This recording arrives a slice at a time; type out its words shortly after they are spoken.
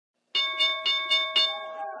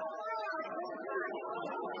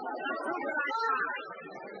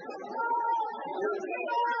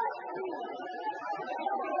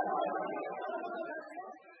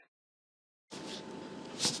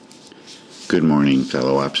Good morning,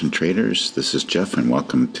 fellow option traders. This is Jeff, and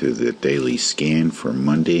welcome to the daily scan for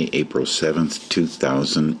Monday, April 7th,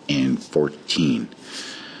 2014.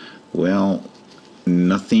 Well,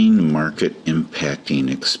 nothing market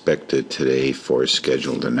impacting expected today for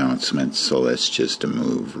scheduled announcements, so let's just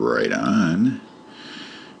move right on.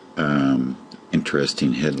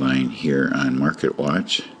 Interesting headline here on Market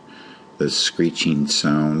Watch. The screeching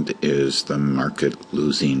sound is the market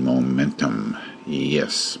losing momentum.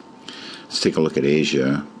 Yes. Let's take a look at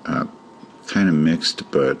Asia. Kind of mixed,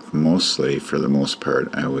 but mostly, for the most part,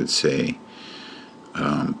 I would say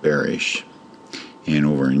bearish. And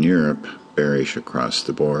over in Europe, bearish across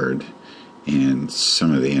the board. And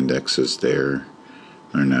some of the indexes there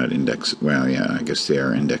are not indexes. Well, yeah, I guess they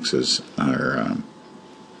are indexes, are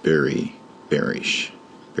very bearish.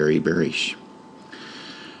 Very bearish.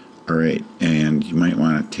 All right, and you might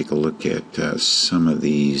want to take a look at some of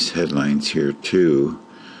these headlines here, too.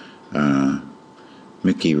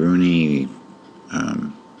 Mickey Rooney,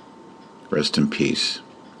 rest in peace,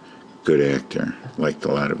 good actor, liked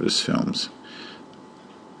a lot of his films,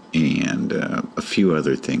 and a few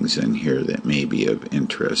other things in here that may be of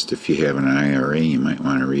interest. If you have an IRA, you might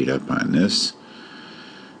want to read up on this.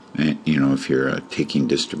 And, you know, if you're taking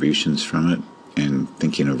distributions from it and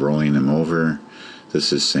thinking of rolling them over,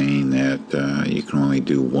 this is saying that you can only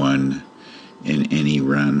do one in any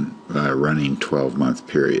running 12-month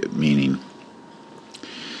period, meaning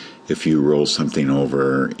if you roll something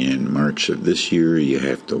over in March of this year, you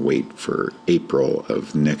have to wait for April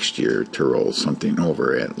of next year to roll something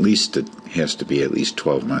over. At least it has to be at least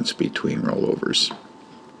 12 months between rollovers.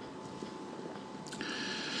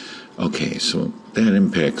 Okay, so that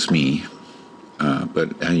impacts me,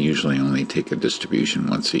 but I usually only take a distribution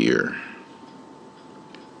once a year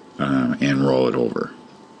and roll it over.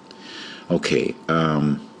 Okay,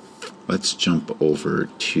 let's jump over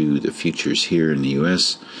to the futures here in the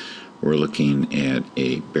U.S. We're looking at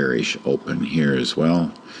a bearish open here as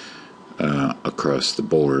well. Across the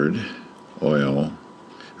board, oil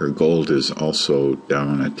or gold is also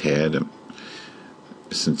down a tad.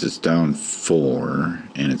 Since it's down 4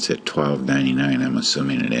 and it's at $12.99, I'm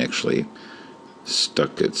assuming it actually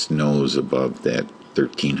stuck its nose above that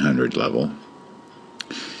 1300 level.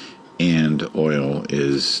 And oil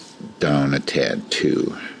is down a tad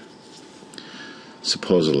too,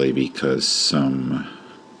 supposedly because some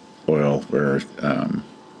oil or a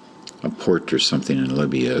port or something in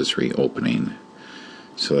Libya is reopening.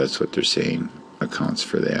 So that's what they're saying accounts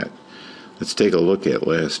for that. Let's take a look at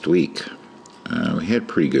last week. We had a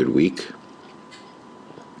pretty good week.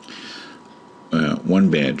 One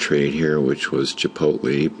bad trade here, which was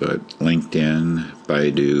Chipotle, but LinkedIn,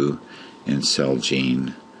 Baidu, and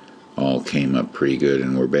Celgene all came up pretty good,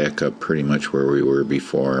 and we're back up pretty much where we were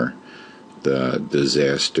before the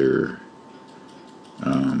disaster,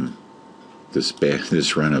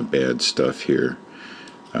 this run of bad stuff here,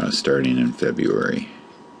 starting in February.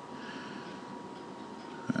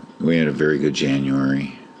 We had a very good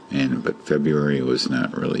January, but February was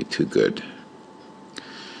not really too good.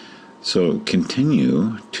 So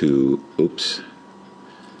continue to,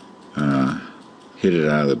 hit it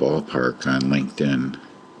out of the ballpark on LinkedIn.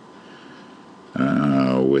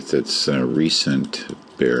 With its recent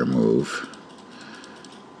bear move.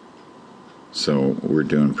 So we're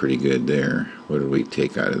doing pretty good there. What did we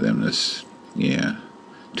take out of them?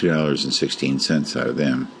 $2.16 out of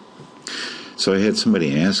them. So I had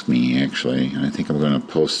somebody ask me, actually, and I think I'm going to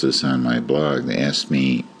post this on my blog. They asked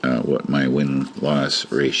me what my win-loss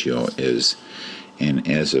ratio is. And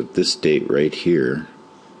as of this date right here,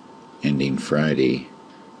 ending Friday,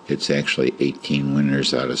 it's actually 18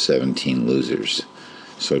 winners out of 17 losers.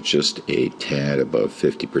 So just a tad above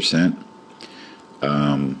 50%.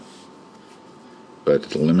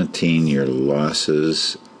 But limiting your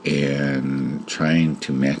losses and trying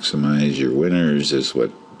to maximize your winners is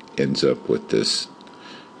what ends up with this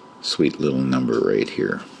sweet little number right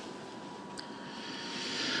here.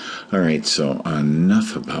 Alright, so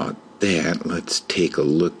enough about that. Let's take a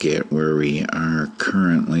look at where we are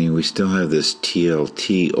currently. We still have this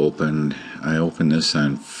TLT open. I opened this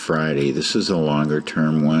on Friday. This is a longer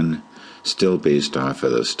term one, still based off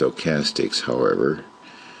of the stochastics, however.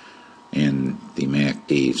 And the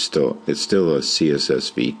MACD, it's still a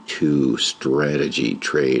CSSV2 strategy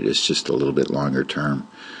trade. It's just a little bit longer term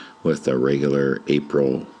with a regular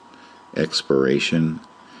April expiration.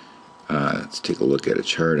 Let's take a look at a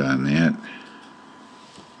chart on that.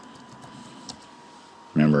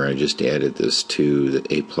 Remember, I just added this to the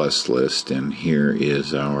A+ list, and here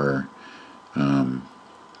is our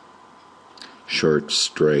short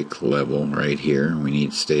strike level right here. We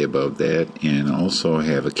need to stay above that, and also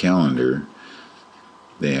have a calendar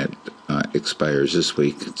that expires this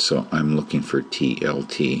week, so I'm looking for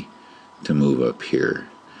TLT to move up here.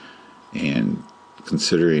 And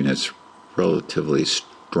considering its relatively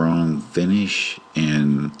strong finish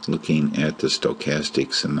and looking at the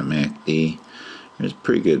stochastics and the MACD, there's a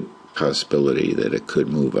pretty good possibility that it could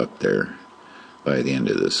move up there by the end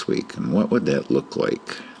of this week. And what would that look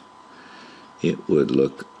like? It would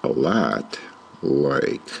look a lot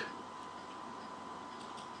like,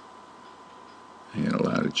 I got a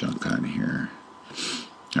lot of junk on here.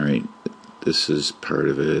 Alright, this is part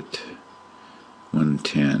of it.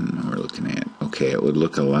 110 we're looking at. Okay, it would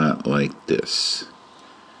look a lot like this.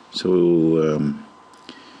 So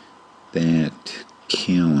that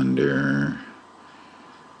calendar,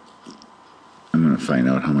 I'm going to find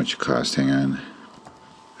out how much it costs. Hang on.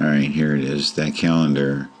 Alright, here it is. That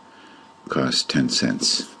calendar costs 10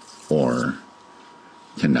 cents or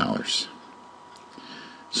 $10.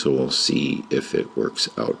 So we'll see if it works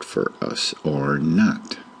out for us or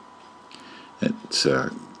not. It's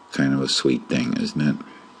kind of a sweet thing, isn't it?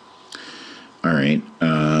 Alright,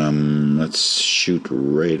 let's shoot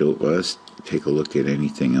right over. Let's take a look at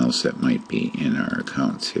anything else that might be in our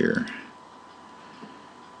accounts here.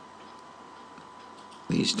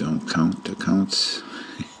 These don't count accounts.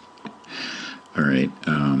 Alright,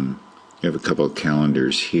 we have a couple of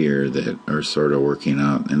calendars here that are sort of working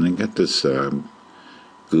out, and I got this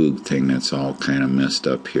Google thing that's all kind of messed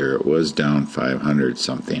up here. It was down 500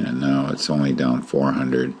 something, and now it's only down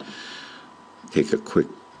 400. Take a quick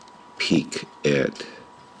peek at,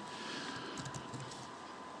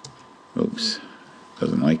 oops,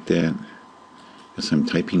 doesn't like that. Guess I'm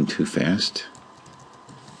typing too fast.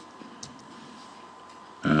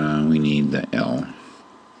 We need the L.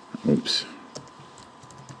 Oops.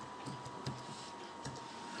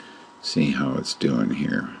 See how it's doing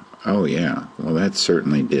here. Oh yeah, well that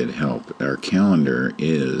certainly did help. Our calendar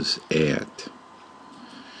is at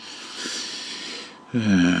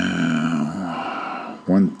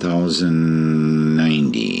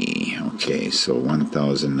 1090. Okay, so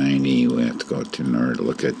 1090, we have to go to in order to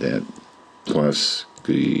look at that plus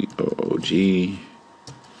GOOG.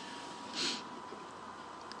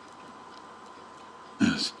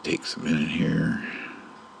 This takes a minute here.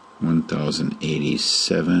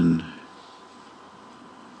 1087.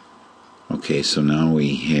 Okay, so now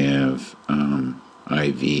we have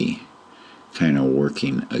IV kind of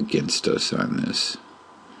working against us on this.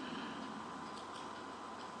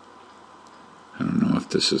 I don't know if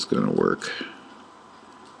this is going to work.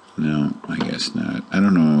 No, I guess not. I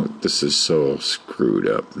don't know. This is so screwed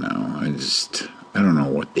up now. I don't know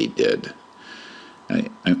what they did.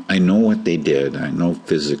 I know what they did. I know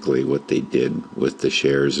physically what they did with the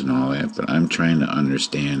shares and all that, but I'm trying to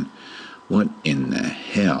understand what in the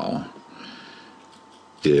hell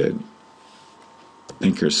did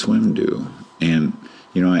Thinkorswim do? And,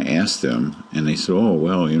 I asked them, and they said, oh,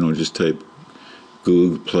 well, just type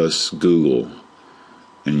Google plus Google,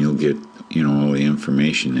 and you'll get, all the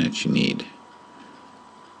information that you need.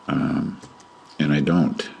 And I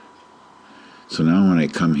don't. So now when I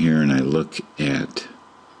come here and I look at,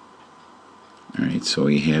 alright, so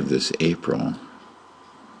we have this April,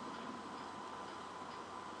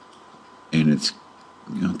 and it's,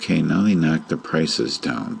 okay, now they knocked the prices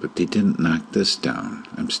down, but they didn't knock this down.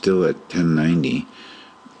 I'm still at 1090,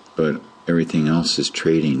 but everything else is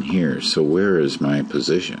trading here. So where is my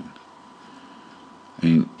position? I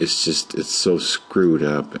mean, it's so screwed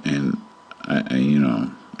up, and I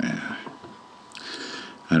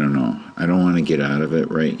don't know. I don't want to get out of it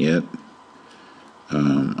right yet.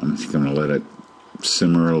 I'm just going to let it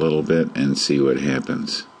simmer a little bit and see what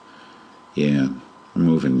happens. Yeah, we're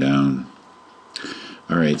moving down.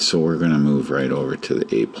 Alright, so we're going to move right over to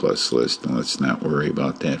the A+ list, and let's not worry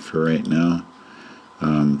about that for right now.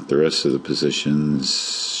 The rest of the positions,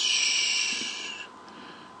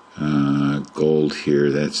 gold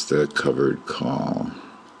here, that's the covered call.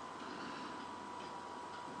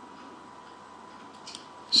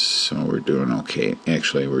 So we're doing okay.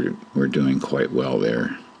 Actually, we're doing quite well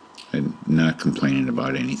there. I'm not complaining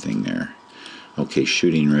about anything there. Okay,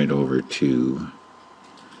 shooting right over to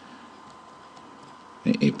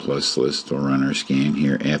the A+ list. We'll run our scan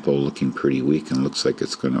here. Apple looking pretty weak, and looks like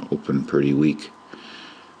it's going to open pretty weak.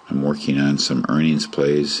 I'm working on some earnings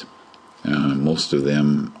plays. Most of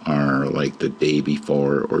them are like the day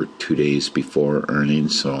before or 2 days before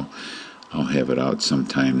earnings, so I'll have it out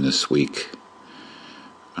sometime this week.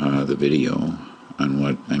 The video on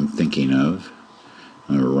what I'm thinking of.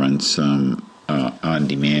 I'm going to run some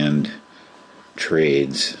on-demand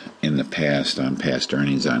trades in the past on past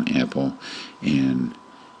earnings on Apple, and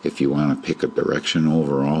if you want to pick a direction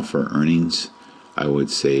overall for earnings, I would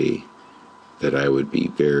say that I would be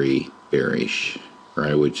very bearish, or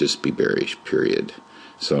I would just be bearish, period.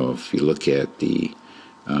 So if you look at the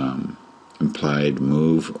implied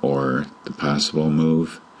move or the possible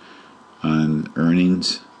move on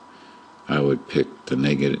earnings, I would pick the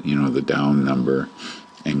negative, the down number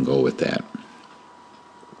and go with that.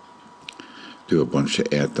 Do a bunch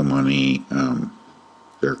of at the money,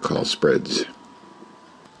 they're called spreads.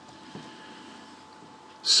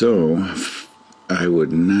 So I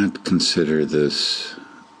would not consider this,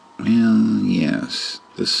 well, yes,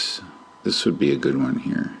 this would be a good one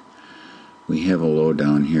here. We have a low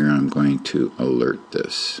down here. I'm going to alert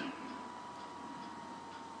this.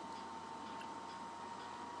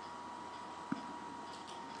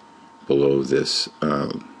 Below this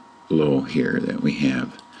low here that we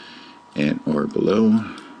have at or below.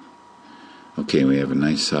 Okay, we have a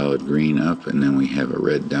nice solid green up, and then we have a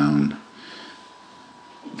red down.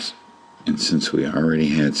 And since we already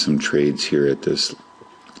had some trades here at this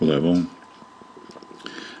level,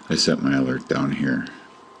 I set my alert down here.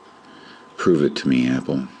 Prove it to me,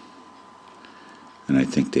 Apple. And I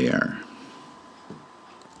think they are.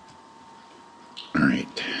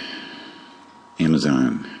 Alright.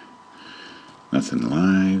 Amazon. Nothing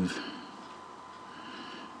live.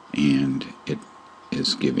 And it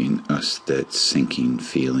is giving us that sinking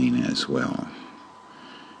feeling as well.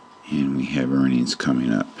 And we have earnings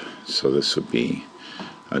coming up. So this would be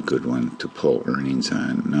a good one to pull earnings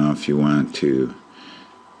on. Now if you want to,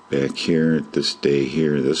 back here at this day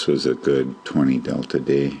here, this was a good 20 delta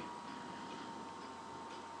day.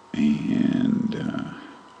 And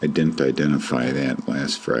I didn't identify that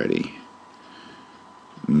last Friday.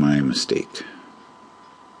 My mistake.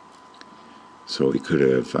 So we could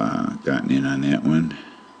have gotten in on that one.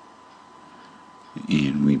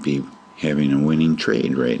 And we'd be having a winning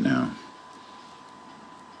trade right now.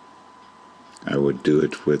 I would do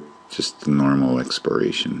it with just the normal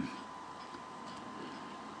expiration.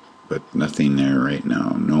 But nothing there right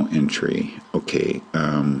now. No entry. Okay.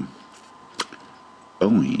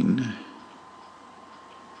 Boeing.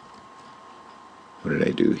 What did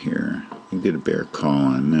I do here? I did a bear call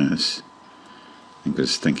on this. I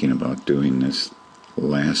was thinking about doing this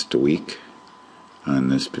last week on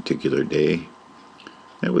this particular day.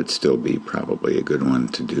 That would still be probably a good one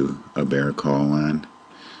to do a bear call on.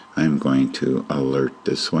 I'm going to alert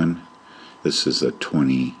this one. This is a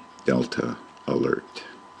 20 delta alert.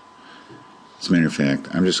 As a matter of fact,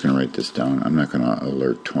 I'm just going to write this down. I'm not going to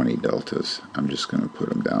alert 20 deltas. I'm just going to put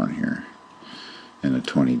them down here in the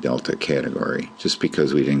 20 delta category, just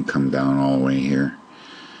because we didn't come down all the way here.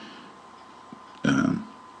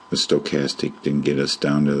 The stochastic didn't get us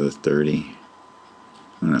down to the 30.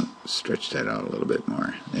 I'm going to stretch that out a little bit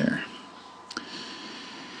more there.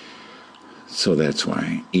 So that's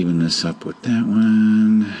why. Even this up with that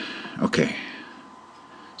one. Okay.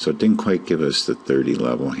 So it didn't quite give us the 30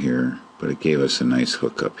 level here, but it gave us a nice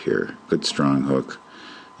hook up here. Good strong hook.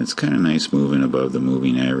 It's kind of nice moving above the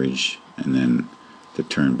moving average and then to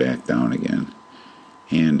turn back down again.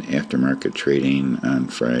 And aftermarket trading on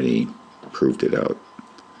Friday proved it out.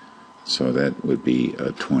 So that would be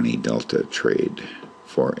a 20 delta trade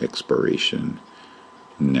for expiration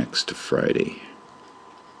next Friday.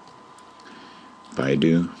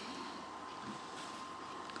 Baidu.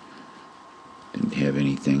 Didn't have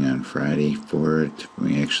anything on Friday for it.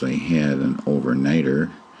 We actually had an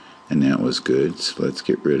overnighter, and that was good. So let's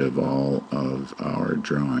get rid of all of our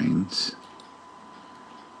drawings.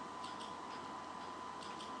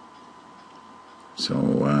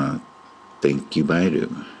 So thank you,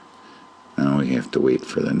 Baidu. Now we have to wait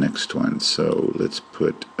for the next one. So let's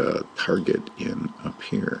put a target in up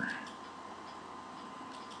here.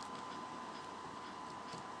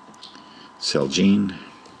 Celgene.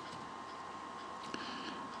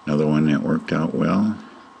 Another one that worked out well.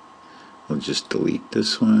 We'll just delete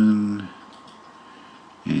this one.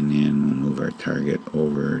 And then we'll move our target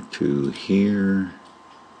over to here.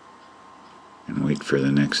 And wait for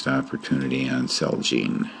the next opportunity on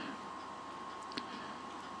Celgene.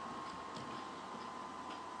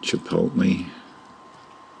 Chipotle.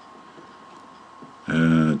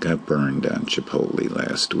 Got burned on Chipotle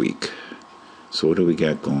last week. So what do we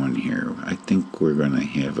got going here? I think we're going to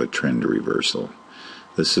have a trend reversal.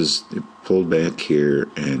 This is it pulled back here,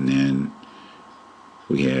 and then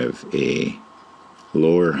we have a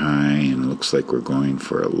lower high, and it looks like we're going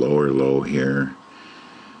for a lower low here.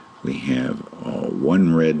 We have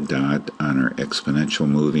one red dot on our exponential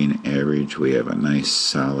moving average. We have a nice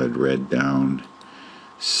solid red down.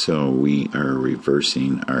 So we are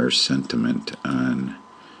reversing our sentiment on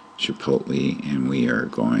Chipotle, and we are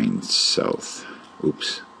going south.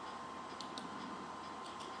 Oops.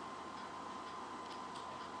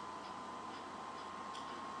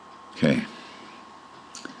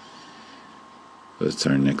 That's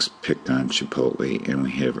our next pick on Chipotle, and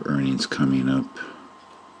we have earnings coming up.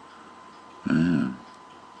 The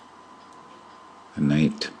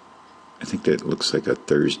night, I think that looks like a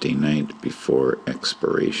Thursday night before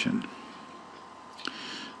expiration.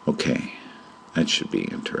 Okay, that should be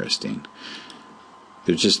interesting.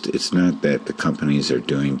 It's not that the companies are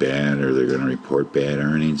doing bad or they're going to report bad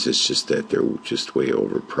earnings. It's just that they're just way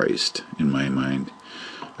overpriced in my mind.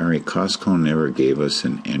 All right, Costco never gave us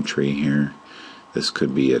an entry here. This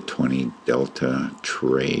could be a 20 delta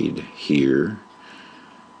trade here,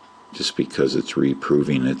 just because it's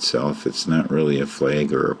reproving itself. It's not really a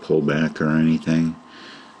flag or a pullback or anything,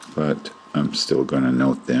 but I'm still going to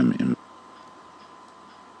note them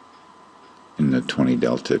in the 20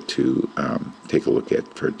 delta to take a look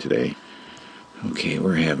at for today. Okay,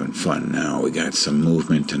 we're having fun now. We got some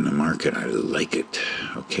movement in the market. I like it.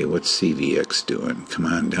 Okay, what's CVX doing? Come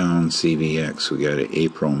on down, CVX. We got an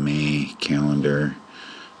April-May calendar.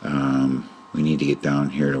 We need to get down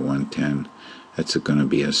here to 110. That's going to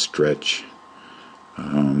be a stretch.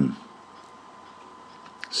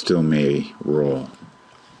 Still may roll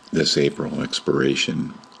this April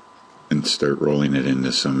expiration and start rolling it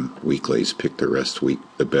into some weeklies. Pick the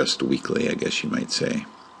best weekly, I guess you might say.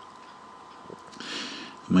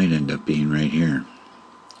 Might end up being right here.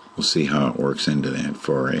 We'll see how it works into that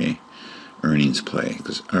for a earnings play,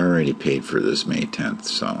 because I already paid for this May 10th,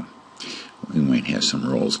 so we might have some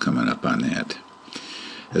rolls coming up on that.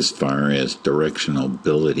 As far as directional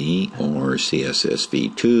ability or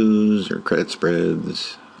CSSV2s or credit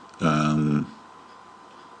spreads, we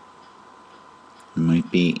might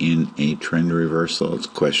be in a trend reversal. It's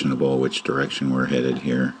questionable which direction we're headed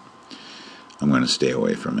here. I'm going to stay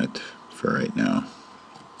away from it for right now.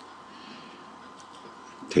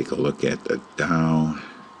 Take a look at the Dow.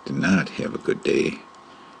 Did not have a good day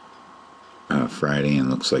Friday, and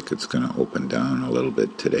looks like it's going to open down a little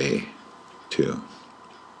bit today too.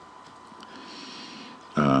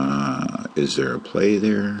 Is there a play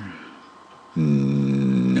there?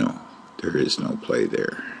 No, there is no play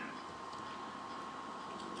there.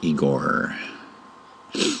 Igor.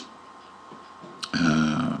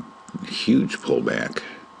 Huge pullback.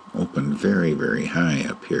 Opened very, very high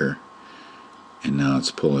up here, and now it's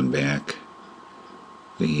pulling back.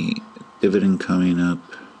 The dividend coming up,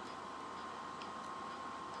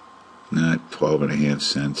 not 12.5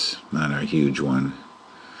 cents, not a huge one.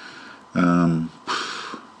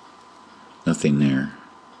 Nothing there.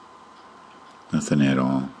 Nothing at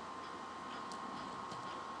all.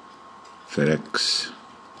 FedEx.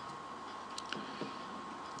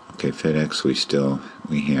 Okay, FedEx,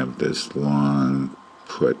 we have this long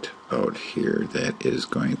put out here that is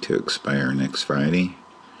going to expire next Friday.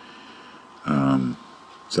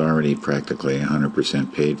 It's already practically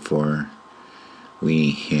 100% paid for.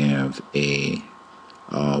 We have a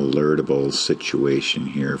alertable situation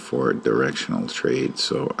here for a directional trade,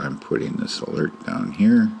 so I'm putting this alert down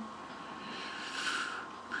here.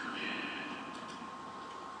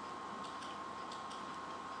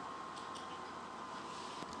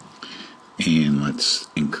 And let's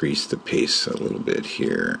increase the pace a little bit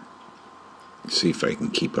here. See if I can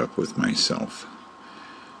keep up with myself.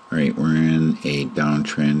 All right, we're in a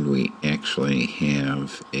downtrend. We actually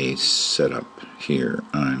have a setup here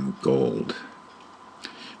on gold.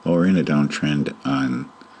 Well, we're in a downtrend on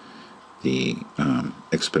the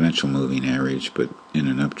exponential moving average, but in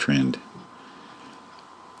an uptrend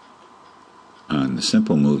on the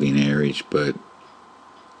simple moving average. But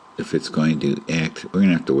if it's going to act, we're going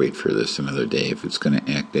to have to wait for this another day. If it's going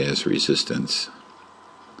to act as resistance,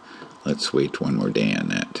 let's wait one more day on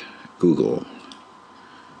that. Google.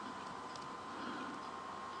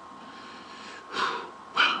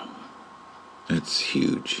 Wow, that's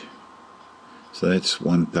huge. So that's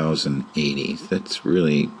 1,080.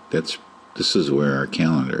 This is where our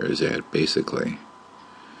calendar is at, basically.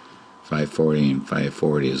 540 and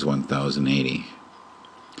 540 is 1,080.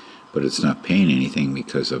 But it's not paying anything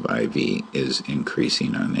because of IV is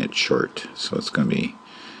increasing on that short. So it's going to be,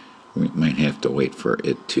 we might have to wait for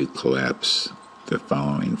it to collapse the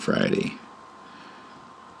following Friday.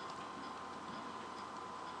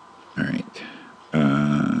 All right.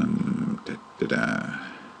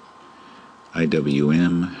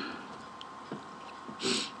 IWM.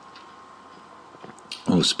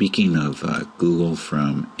 Oh, speaking of Google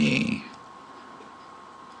from a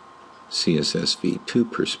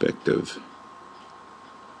CSSV2 perspective,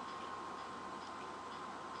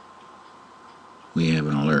 we have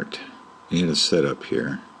an alert. We had a setup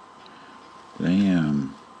here. I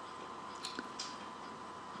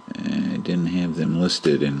didn't have them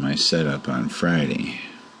listed in my setup on Friday.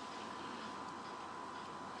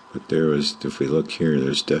 But there was, if we look here,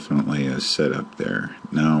 there's definitely a setup there.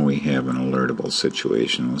 Now we have an alertable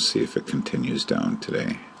situation. We'll see if it continues down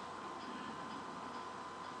today.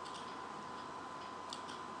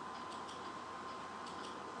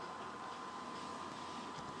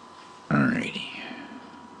 Alrighty.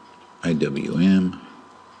 IWM.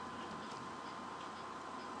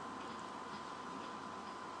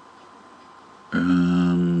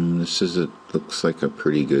 This looks like a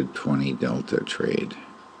pretty good 20 delta trade.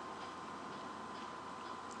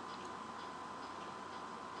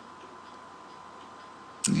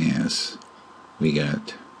 Yes, we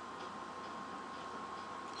got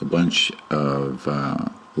a bunch of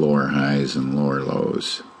lower highs and lower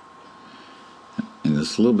lows. And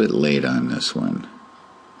it's a little bit late on this one.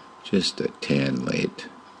 Just a tad late.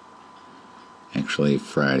 Actually,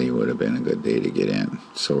 Friday would have been a good day to get in.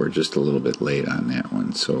 So we're just a little bit late on that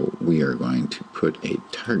one. So we are going to put a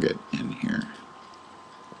target in here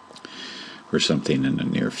for something in the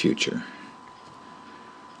near future.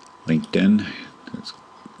 LinkedIn.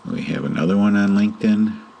 We have another one on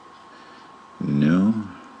LinkedIn. No.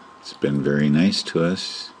 It's been very nice to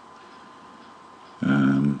us.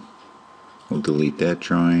 We'll delete that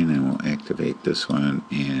drawing and we'll activate this one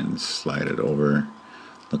and slide it over,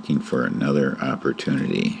 looking for another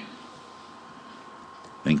opportunity.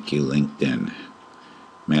 Thank you, LinkedIn.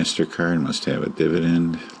 MasterCard must have a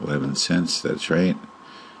dividend, 11 cents, that's right.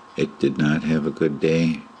 It did not have a good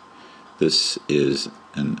day. This is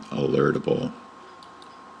an alertable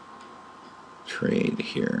trade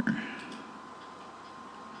here.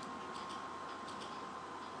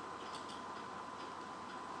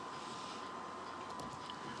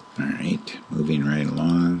 Alright, moving right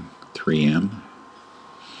along, 3M.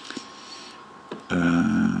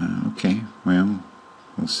 Okay, well,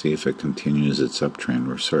 we'll see if it continues its uptrend.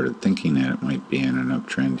 We're sort of thinking that it might be in an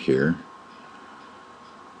uptrend here.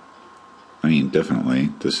 I mean, definitely,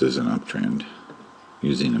 this is an uptrend.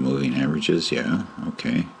 Using the moving averages, yeah,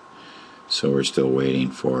 okay. So we're still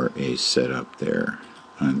waiting for a setup there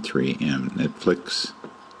on 3M. Netflix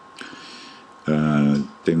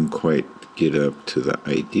didn't quite get up to the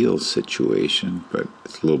ideal situation, but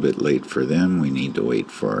it's a little bit late for them. We need to wait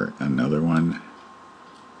for another one.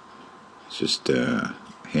 It just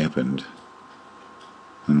happened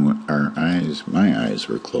when my eyes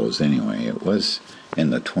were closed anyway. It was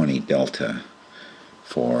in the 20 delta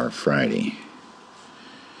for Friday.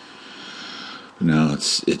 But now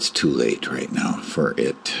it's too late right now for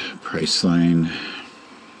it. Priceline.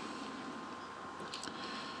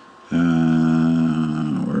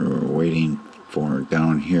 We're waiting for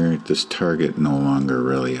down here. This target no longer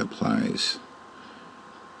really applies,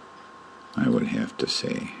 I would have to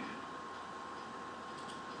say.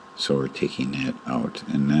 So we're taking that out,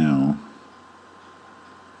 and now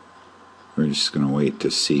we're just going to wait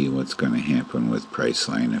to see what's going to happen with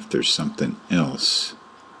Priceline. If there's something else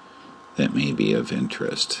that may be of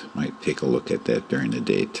interest, might take a look at that during the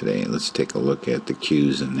day today. Let's take a look at the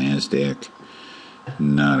Qs and NASDAQ.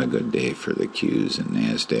 Not a good day for the Qs and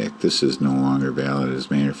NASDAQ. This is no longer valid.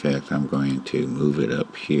 As a matter of fact, I'm going to move it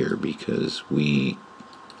up here because we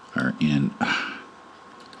are in...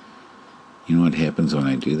 You know what happens when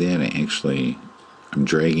I do that? I'm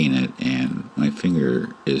dragging it and my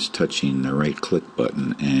finger is touching the right click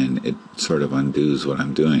button and it sort of undoes what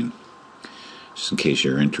I'm doing. Just in case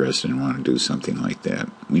you're interested and want to do something like that.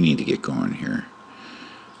 We need to get going here.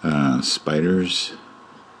 Spiders.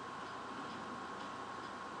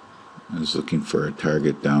 I was looking for a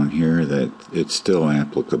target down here that it's still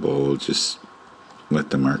applicable. We'll just let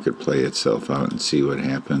the market play itself out and see what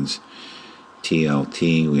happens.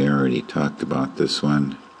 TLT, we already talked about this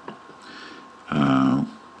one.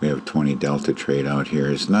 We have a 20 delta trade out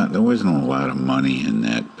here. There wasn't a lot of money in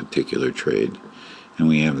that particular trade. And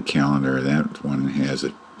we have a calendar. That one has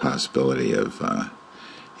a possibility of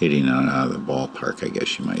hitting out of the ballpark, I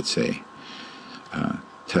guess you might say.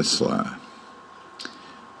 Tesla.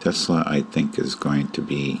 Tesla, I think, is going to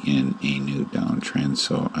be in a new downtrend,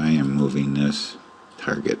 so I am moving this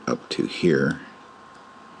target up to here.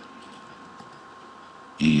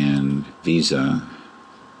 And Visa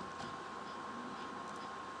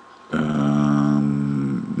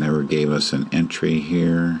never gave us an entry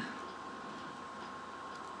here,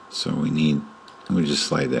 so we'll just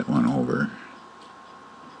slide that one over.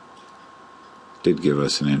 Did give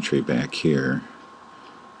us an entry back here.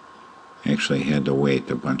 Actually had to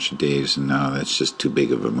wait a bunch of days, and now that's just too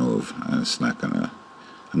big of a move. I'm not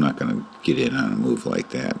gonna get in on a move like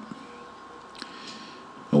that.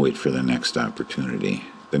 I'll wait for the next opportunity,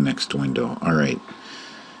 the next window. All right,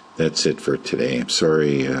 that's it for today. I'm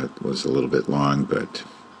sorry it was a little bit long, but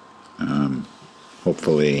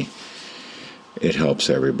hopefully it helps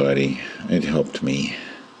everybody. It helped me.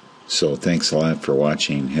 So thanks a lot for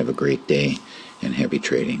watching. Have a great day and happy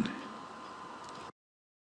trading.